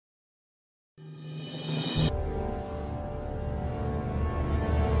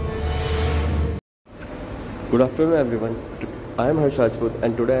Good afternoon everyone. I am Harsh Rajput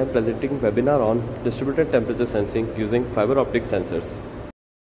and today I am presenting webinar on distributed temperature sensing using fiber optic sensors.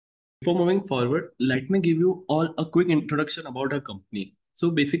 Before moving forward, let me give you all a quick introduction about our company.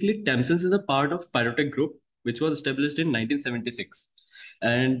 So basically Tempsens is a part of Pyrotech Group which was established in 1976.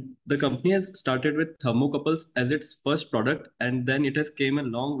 And the company has started with thermocouples as its first product, and then it has came a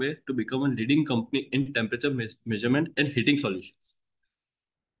long way to become a leading company in temperature measurement and heating solutions.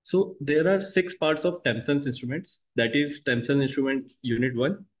 So there are six parts of Tempsens instruments. That is Tempsens instrument unit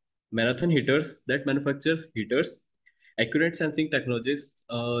 1, marathon heaters that manufactures heaters, accurate sensing technologies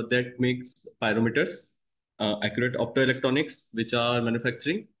that makes pyrometers, accurate optoelectronics which are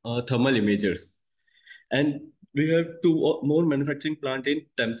manufacturing thermal imagers. And we have two more manufacturing plant in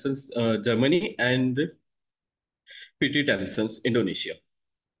Tempsens, Germany, and PT Tempsens, Indonesia.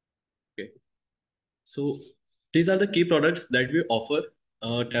 Okay. So these are the key products that we offer.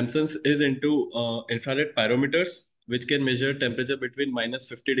 Tempsens is into infrared pyrometers, which can measure temperature between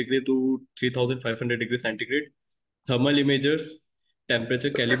 -50 degree to 3,500 degrees centigrade. Thermal imagers, temperature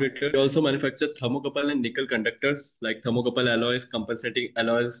calibrators. We also manufacture thermocouple and nickel conductors like thermocouple alloys, compensating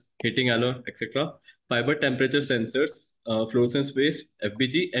alloys, heating alloy, etc. Fiber temperature sensors, fluorescence-based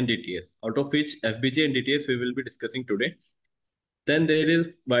FBG and DTS, out of which FBG and DTS we will be discussing today. Then there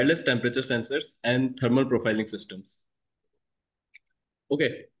is wireless temperature sensors and thermal profiling systems.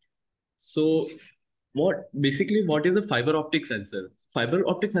 Okay, so what is a fiber optic sensor? Fiber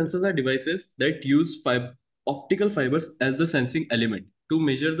optic sensors are devices that use optical fibers as the sensing element to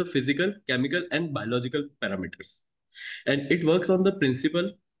measure the physical, chemical, and biological parameters. And it works on the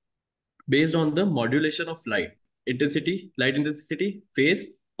principle based on the modulation of light intensity,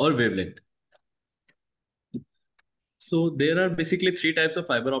 phase, or wavelength. So there are basically three types of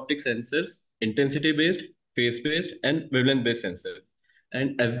fiber optic sensors: intensity-based, phase-based, and wavelength-based sensor.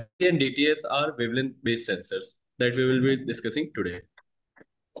 And FB and DTS are wavelength-based sensors that we will be discussing today.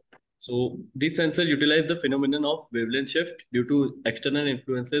 So these sensors utilize the phenomenon of wavelength shift due to external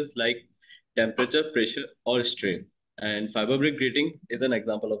influences like temperature, pressure, or strain. And fiber brick grating is an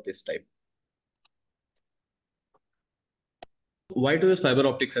example of this type. Why to use fiber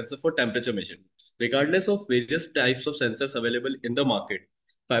optic sensor for temperature measurements? Regardless of various types of sensors available in the market,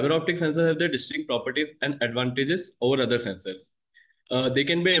 fiber optic sensors have their distinct properties and advantages over other sensors. They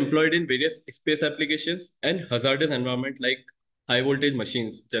can be employed in various space applications and hazardous environment like high voltage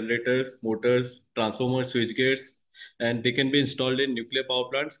machines, generators, motors, transformers, switchgears, and they can be installed in nuclear power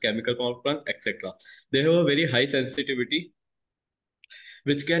plants, chemical power plants, etc. They have a very high sensitivity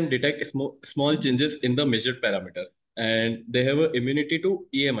which can detect small changes in the measured parameter. And they have a immunity to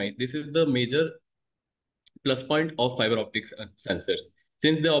EMI. This is the major plus point of fiber optics sensors.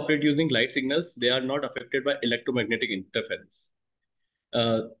 Since they operate using light signals, they are not affected by electromagnetic interference.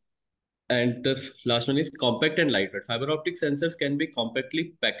 Uh, and the last one is compact and lightweight. Fiber optic sensors can be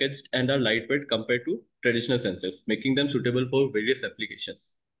compactly packaged and are lightweight compared to traditional sensors, making them suitable for various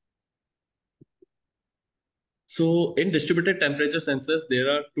applications. So in distributed temperature sensors, there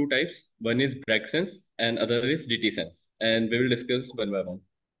are two types. One is Bragg sense and other is DT sense. And we will discuss one by one.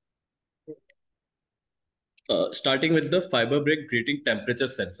 Starting with the fiber brick grating temperature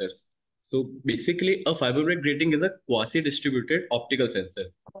sensors. So basically a fiber brick grating is a quasi-distributed optical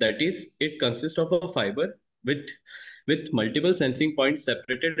sensor. That is, it consists of a fiber with multiple sensing points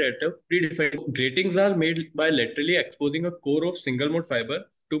separated at a predefined. Gratings are made by laterally exposing a core of single mode fiber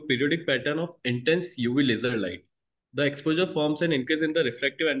to periodic pattern of intense UV laser light. The exposure forms an increase in the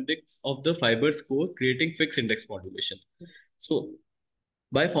refractive index of the fiber's core, creating fixed index modulation. So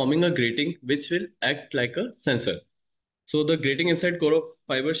by forming a grating which will act like a sensor. So the grating inside core of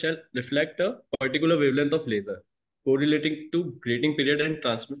fiber shall reflect a particular wavelength of laser, correlating to grating period and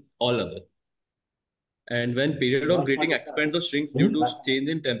transmit all other. And when period of grating expands or shrinks due to change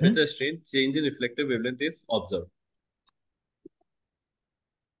in temperature strain, change in reflective wavelength is observed.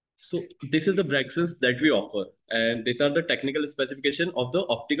 So this is the Braxons that we offer, and these are the technical specification of the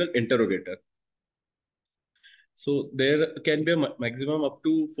optical interrogator. So there can be a maximum up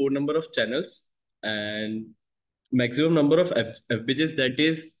to 4 number of channels and maximum number of FBGs, that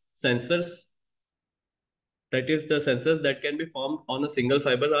is the sensors that can be formed on a single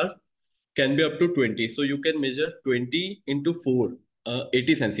fiber are can be up to 20. So you can measure 20 into 4,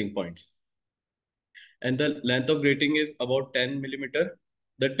 80 sensing points. And the length of grating is about 10 millimeter.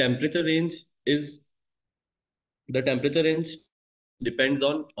 The temperature range depends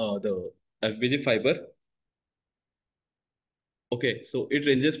on the FBG fiber. Okay, so it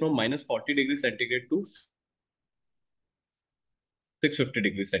ranges from -40 degrees centigrade to 650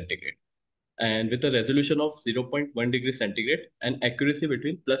 degrees centigrade, and with a resolution of 0.1 degree centigrade and accuracy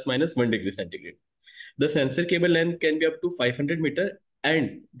between ±1 degree centigrade. The sensor cable length can be up to 500 meter,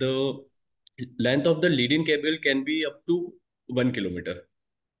 and the length of the leading cable can be up to 1 kilometer.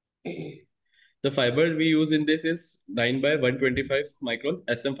 The fiber we use in this is 9 by 125 micron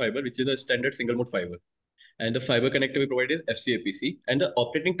SM fiber, which is a standard single mode fiber. And the fiber connector we provide is FCAPC. And the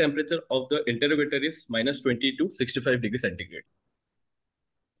operating temperature of the interrogator is -20 to 65 degrees centigrade.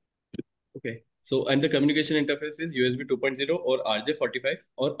 Okay. So, and the communication interface is USB 2.0 or RJ45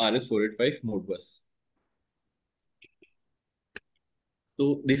 or RS485 Modbus.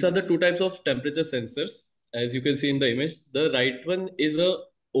 So these are the two types of temperature sensors. As you can see in the image, the right one is a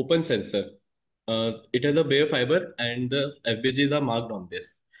open sensor. It has a bare fiber and the FBGs are marked on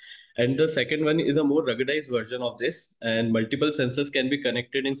this. And the second one is a more ruggedized version of this, and multiple sensors can be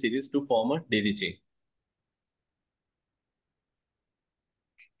connected in series to form a daisy chain.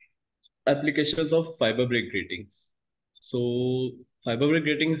 Applications of fiber Bragg gratings. So fiber Bragg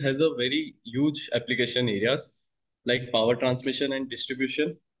grating has a very huge application areas like power transmission and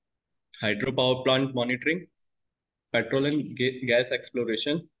distribution, hydropower plant monitoring, petrol and gas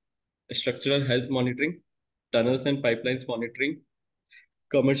exploration, structural health monitoring, tunnels and pipelines monitoring,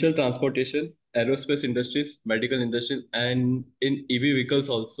 commercial transportation, aerospace industries, medical industries, and in EV vehicles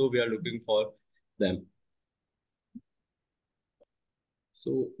also we are looking for them.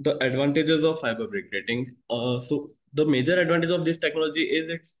 So the advantages of fiber Bragg grating. So the major advantage of this technology is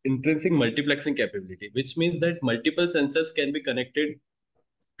its intrinsic multiplexing capability, which means that multiple sensors can be connected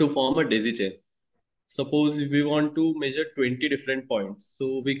to form a daisy chain. Suppose we want to measure 20 different points,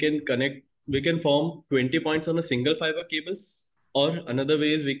 so we can form 20 points on a single fiber cables, or another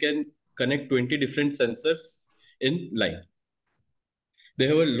way is we can connect 20 different sensors in line. They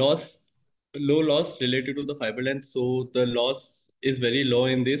have a low loss related to the fiber length, so the loss is very low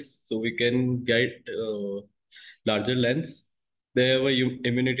in this, so we can get larger lengths. They have a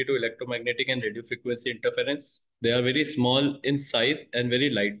immunity to electromagnetic and radio frequency interference. They are very small in size and very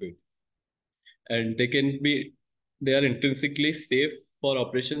lightweight, and they are intrinsically safe for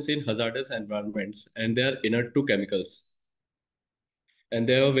operations in hazardous environments, and they are inert to chemicals, and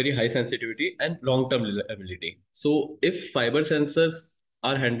they have a very high sensitivity and long-term reliability. So if fiber sensors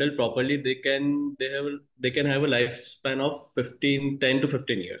are handled properly, they can have a lifespan of 10 to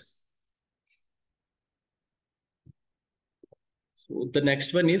 15 years. So the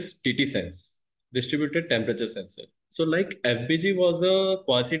next one is TT-Sense, distributed temperature sensor. So like FBG was a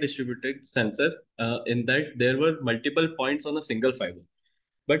quasi-distributed sensor in that there were multiple points on a single fiber.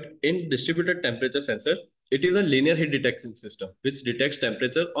 But in distributed temperature sensor, it is a linear heat detection system, which detects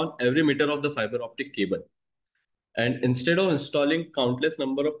temperature on every meter of the fiber optic cable. And instead of installing countless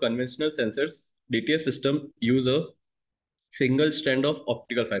number of conventional sensors, DTS system use a single strand of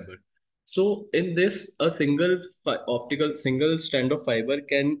optical fiber. So in this, a single strand of fiber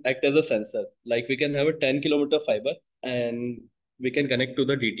can act as a sensor. Like we can have a 10-kilometer fiber and we can connect to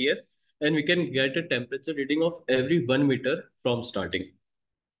the DTS and we can get a temperature reading of every 1 meter from starting.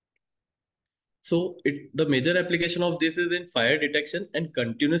 So the major application of this is in fire detection and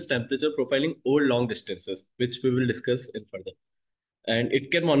continuous temperature profiling over long distances, which we will discuss in further. And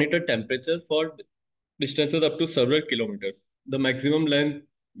it can monitor temperature for distances up to several kilometers. The maximum length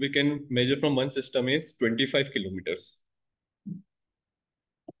we can measure from one system is 25 kilometers.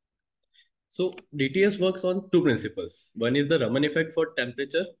 So DTS works on two principles. One is the Raman effect for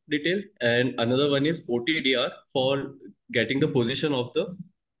temperature detail, and another one is OTDR for getting the position of the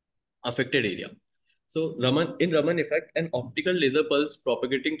affected area. So in Raman effect, an optical laser pulse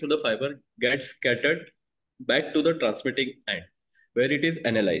propagating through the fiber gets scattered back to the transmitting end, where it is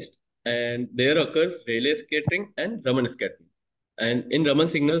analyzed. And there occurs Rayleigh scattering and Raman scattering. And in Raman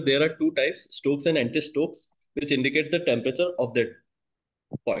signals, there are two types, Stokes and anti-Stokes, which indicates the temperature of that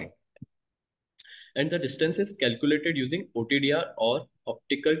point. And the distance is calculated using OTDR or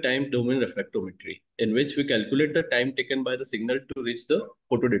optical time domain reflectometry, in which we calculate the time taken by the signal to reach the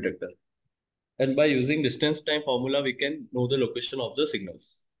photodetector. And by using distance time formula, we can know the location of the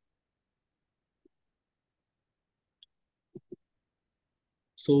signals.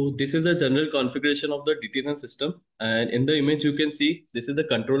 So this is a general configuration of the DTN system. And in the image, you can see this is the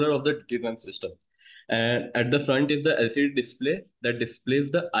controller of the DTN system. And at the front is the LCD display that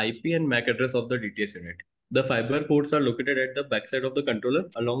displays the IP and MAC address of the DTS unit. The fiber ports are located at the backside of the controller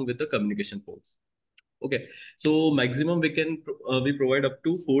along with the communication ports. Okay, so maximum we provide up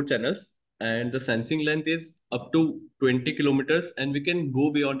to 4 channels, and the sensing length is up to 20 kilometers, and we can go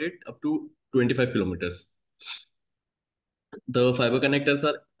beyond it up to 25 kilometers. The fiber connectors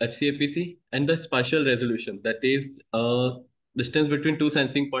are FCAPC, and the spatial resolution, that is distance between two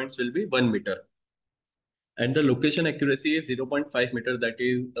sensing points, will be 1 meter. And the location accuracy is 0.5 meter, that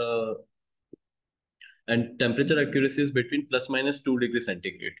is and temperature accuracy is between plus minus 2 degrees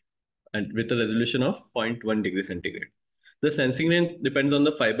centigrade and with a resolution of 0.1 degree centigrade. The sensing range depends on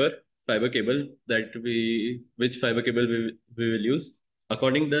the fiber cable that which fiber cable we will use.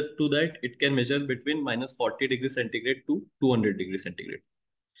 According to that, it can measure between minus 40 degrees centigrade to 200 degrees centigrade.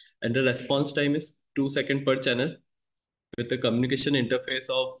 And the response time is 2 seconds per channel with a communication interface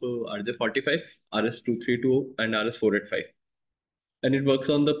of RJ45, RS232, and RS485. And it works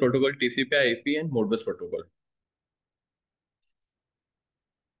on the protocol TCP/IP and Modbus protocol.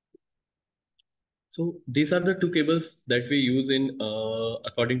 So these are the two cables that we use in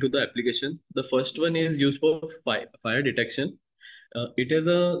according to the application. The first one is used for fire detection. It is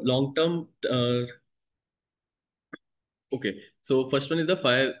a long-term. Okay, so first one is the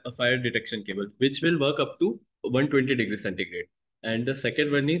fire detection cable, which will work up to 120 degrees centigrade. And the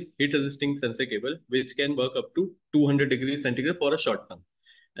second one is heat resisting sensor cable, which can work up to 200 degrees centigrade for a short term.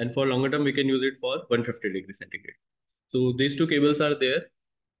 And for longer term, we can use it for 150 degrees centigrade. So these two cables are there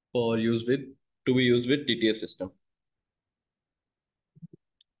for to be used with DTS system.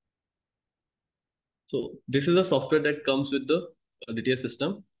 So this is the software that comes with the DTS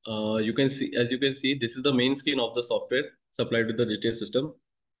system. As you can see, this is the main screen of the software supplied with the DTS system.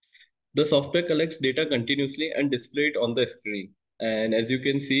 The software collects data continuously and display it on the screen. And as you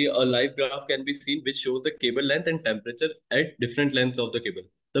can see, a live graph can be seen which shows the cable length and temperature at different lengths of the cable.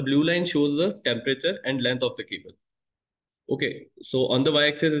 The blue line shows the temperature and length of the cable. Okay, so on the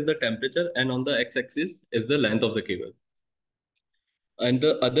y-axis is the temperature and on the x-axis is the length of the cable. And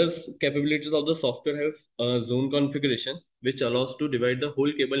the other capabilities of the software have zone configuration, which allows to divide the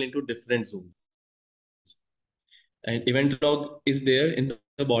whole cable into different zones. And event log is there in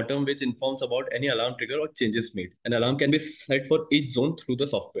the bottom, which informs about any alarm trigger or changes made. An alarm can be set for each zone through the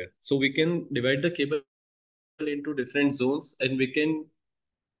software. So we can divide the cable into different zones, and we can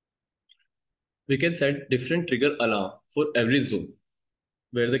set different trigger alarm for every zone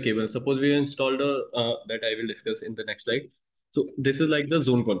where the cable. Suppose we installed that I will discuss in the next slide. So this is like the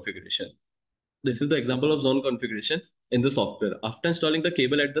zone configuration. This is the example of zone configuration in the software. After installing the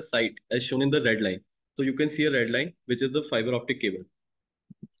cable at the site, as shown in the red line, so you can see a red line, which is the fiber optic cable.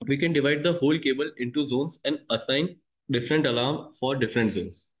 We can divide the whole cable into zones and assign different alarm for different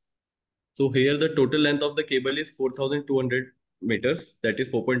zones. So here the total length of the cable is 4,200 meters, that is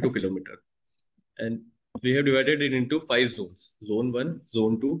 4.2 kilometer. And we have divided it into 5 zones: zone 1,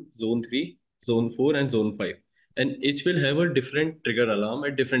 zone 2, zone 3, zone 4, and zone 5. And each will have a different trigger alarm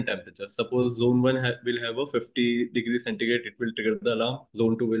at different temperatures. Suppose zone 1 will have a 50 degrees centigrade, it will trigger the alarm.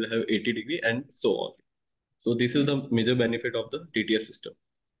 Zone 2 will have 80 degree, and so on. So this is the major benefit of the DTS system.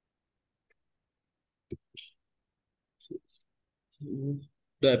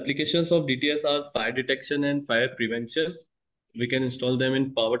 The applications of DTS are fire detection and fire prevention. We can install them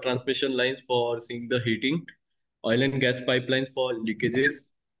in power transmission lines for seeing the heating, oil and gas pipelines for leakages.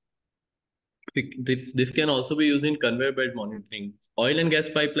 This can also be used in conveyor belt monitoring. Oil and gas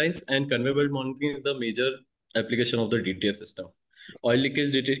pipelines and conveyor belt monitoring is the major application of the DTS system. Oil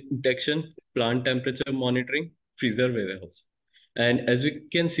leakage detection, plant temperature monitoring, freezer warehouse. And as we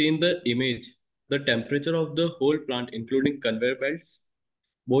can see in the image, the temperature of the whole plant, including conveyor belts,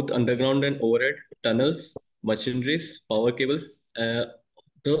 both underground and overhead, tunnels, machineries, power cables,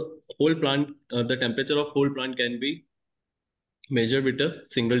 the whole plant, the temperature of whole plant can be measured with a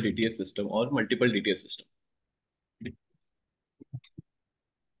single DTS system or multiple DTS system.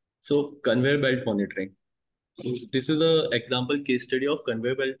 So conveyor belt monitoring. So this is an example case study of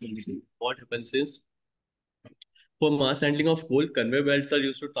conveyor belt monitoring. What happens is, for mass handling of coal, conveyor belts are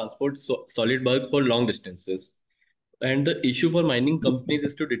used to transport solid bulk for long distances. And the issue for mining companies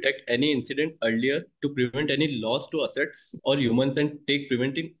is to detect any incident earlier to prevent any loss to assets or humans and take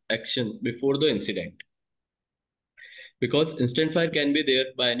preventive action before the incident. Because instant fire can be there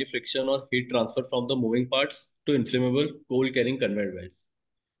by any friction or heat transfer from the moving parts to inflammable coal carrying conveyor belts.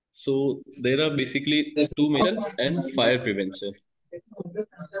 So there are basically two mission and fire prevention.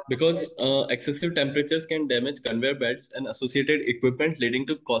 Because excessive temperatures can damage conveyor belts and associated equipment, leading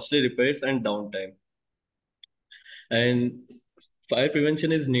to costly repairs and downtime. And fire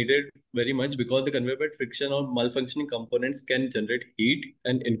prevention is needed very much because the conveyor belt friction or malfunctioning components can generate heat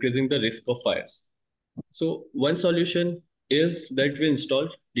and increasing the risk of fires. So one solution is that we install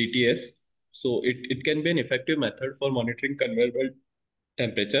DTS. So it can be an effective method for monitoring conveyor belt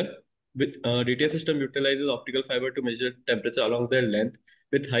temperature. With DTS system utilizes optical fiber to measure temperature along their length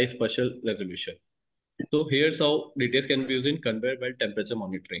with high spatial resolution. So here's how DTS can be used in conveyor belt temperature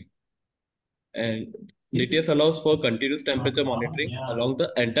monitoring. And DTS allows for continuous temperature monitoring along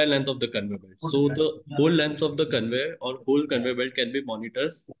the entire length of the conveyor belt. So the whole length of the conveyor or whole conveyor belt can be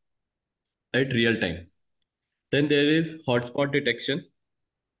monitored at real time. Then there is hotspot detection,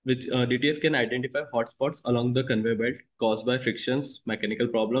 which DTS can identify hotspots along the conveyor belt caused by frictions, mechanical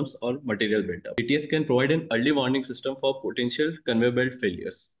problems, or material buildup. DTS can provide an early warning system for potential conveyor belt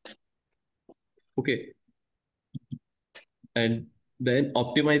failures. Okay, and then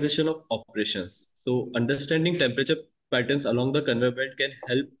optimization of operations. So understanding temperature patterns along the conveyor belt can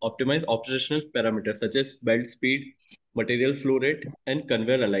help optimize operational parameters such as belt speed, material flow rate, and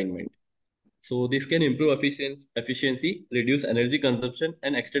conveyor alignment. So this can improve efficiency, reduce energy consumption,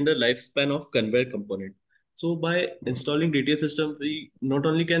 and extend the lifespan of conveyor component. So by installing DTS system, we not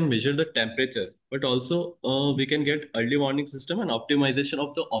only can measure the temperature, but also we can get early warning system and optimization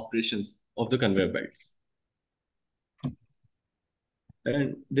of the operations of the conveyor belts.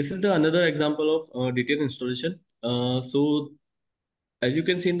 And this is the another example of DTS installation. So as you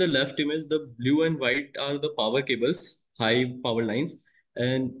can see in the left image, the blue and white are the power cables, high power lines,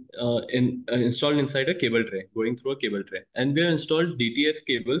 and installed inside a cable tray, going through a cable tray. And we have installed DTS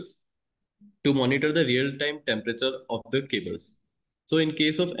cables to monitor the real-time temperature of the cables. So in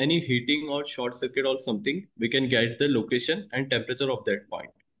case of any heating or short circuit or something, we can get the location and temperature of that point.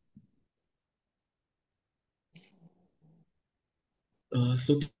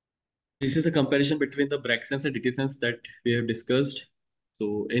 So this is a comparison between the Bragg sense and DT sense that we have discussed.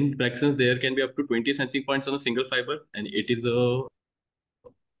 So in Bragg sense, there can be up to 20 sensing points on a single fiber, and it is a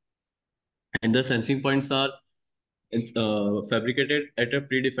and the sensing points are fabricated at a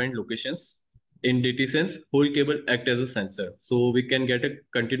predefined locations. In DT sense, whole cable act as a sensor, so we can get a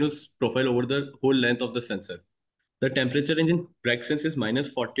continuous profile over the whole length of the sensor. The temperature range in Bragg sense is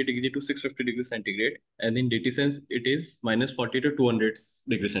minus 40 degree to 650 degrees centigrade, and in DT sense it is minus 40 to 200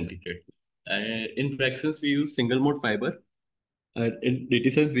 degrees centigrade. In Bragg sense we use single mode fiber, and in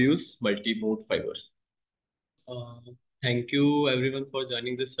DT sense we use multi mode fibers. Uh, Thank you everyone for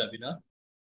joining this webinar.